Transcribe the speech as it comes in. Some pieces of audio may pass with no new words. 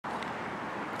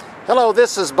Hello,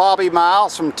 this is Bobby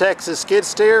Miles from Texas Skid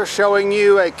Steer showing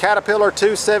you a Caterpillar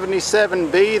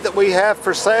 277B that we have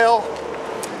for sale.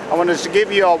 I wanted to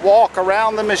give you a walk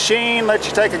around the machine, let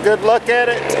you take a good look at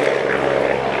it.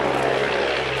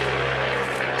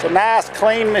 It's a nice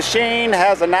clean machine,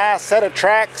 has a nice set of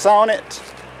tracks on it,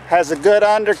 has a good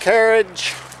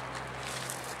undercarriage,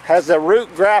 has a root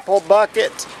grapple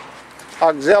bucket,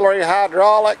 auxiliary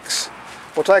hydraulics.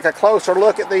 We'll take a closer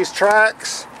look at these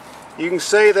tracks. You can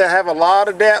see they have a lot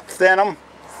of depth in them.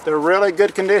 They're really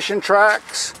good condition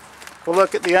tracks. We'll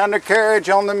look at the undercarriage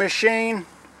on the machine.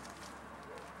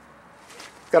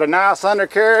 Got a nice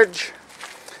undercarriage.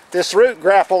 This root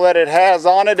grapple that it has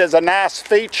on it is a nice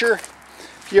feature.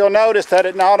 You'll notice that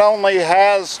it not only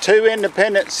has two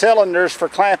independent cylinders for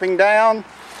clamping down,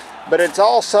 but it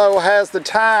also has the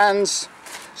tines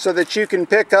so that you can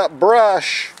pick up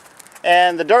brush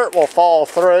and the dirt will fall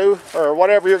through, or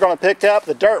whatever you're going to pick up,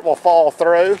 the dirt will fall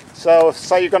through. So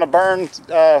say you're going to burn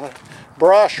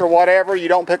brush or whatever, you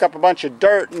don't pick up a bunch of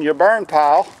dirt in your burn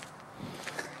pile.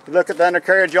 Look at the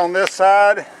undercarriage on this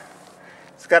side.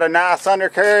 It's got a nice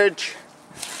undercarriage.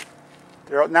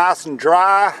 They're nice and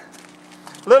dry.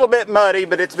 A little bit muddy,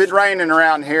 but it's been raining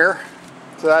around here,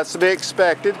 so that's to be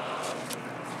expected.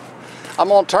 I'm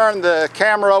going to turn the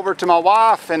camera over to my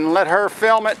wife and let her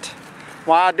film it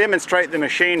while I demonstrate the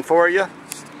machine for you.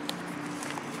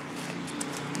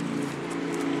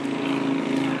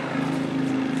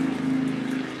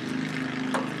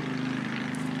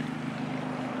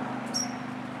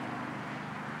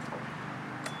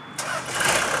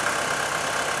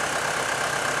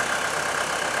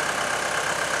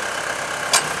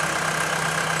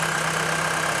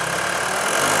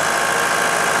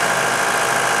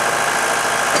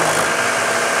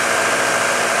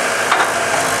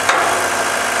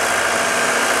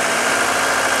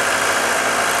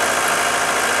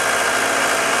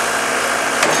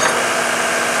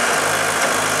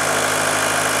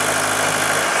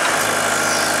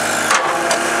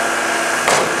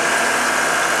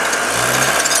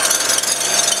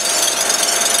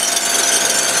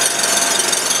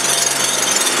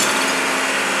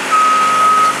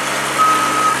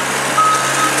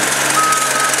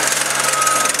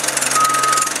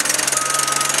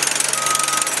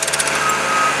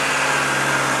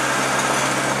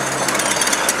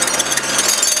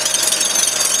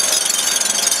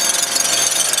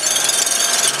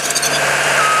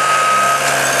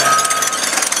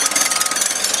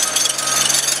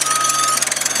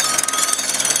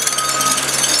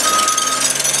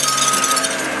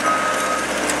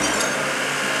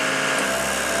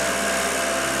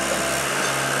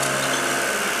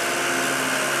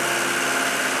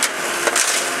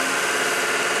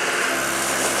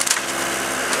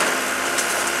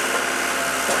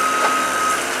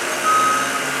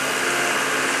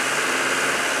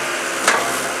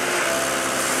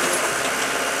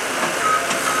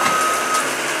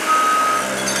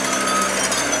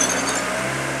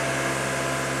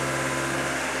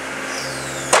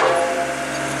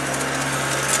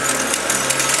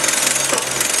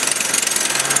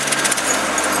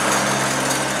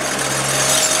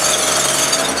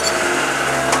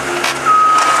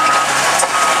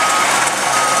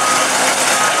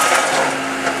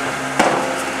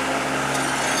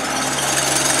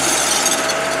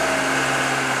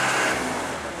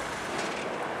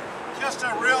 Just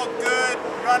a real good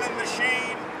running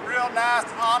machine, real nice,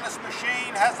 honest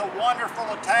machine. Has a wonderful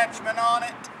attachment on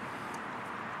it.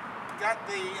 Got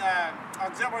the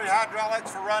auxiliary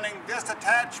hydraulics for running this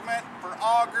attachment for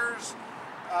augers,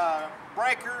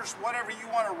 breakers, whatever you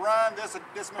want to run.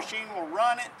 This machine will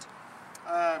run it.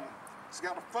 It's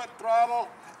got a foot throttle,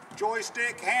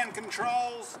 joystick, hand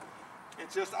controls.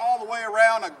 It's just all the way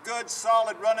around a good,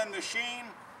 solid running machine.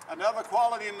 Another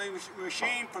quality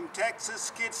machine from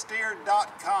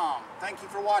TexasSkidSteer.com. Thank you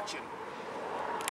for watching.